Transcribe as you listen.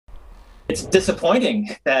It's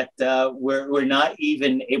disappointing that we're not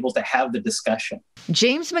even able to have the discussion.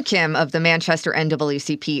 James McKim of the Manchester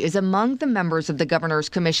NAACP is among the members of the Governor's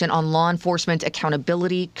Commission on Law Enforcement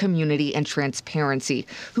Accountability, Community, and Transparency,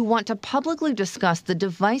 who want to publicly discuss the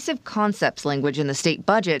divisive concepts language in the state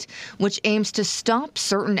budget, which aims to stop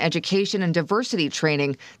certain education and diversity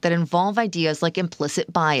training that involve ideas like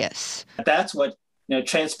implicit bias. That's what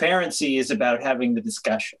transparency is about, having the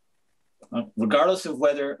discussion. Regardless of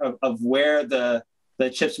where the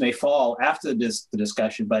chips may fall after the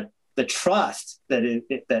discussion, but the trust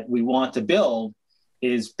that we want to build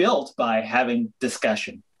is built by having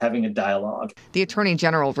discussion, having a dialogue. The Attorney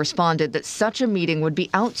General responded that such a meeting would be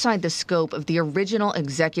outside the scope of the original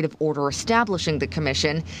executive order establishing the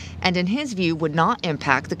commission, and in his view would not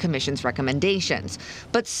impact the commission's recommendations.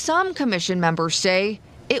 But some commission members say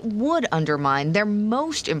it would undermine their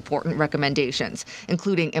most important recommendations,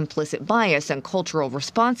 including implicit bias and cultural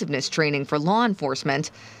responsiveness training for law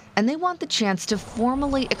enforcement, and they want the chance to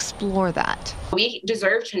formally explore that. We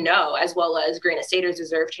deserve to know, as well as Granite Staters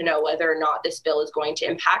deserve to know, whether or not this bill is going to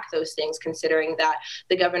impact those things, considering that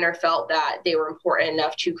the governor felt that they were important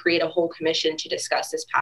enough to create a whole commission to discuss this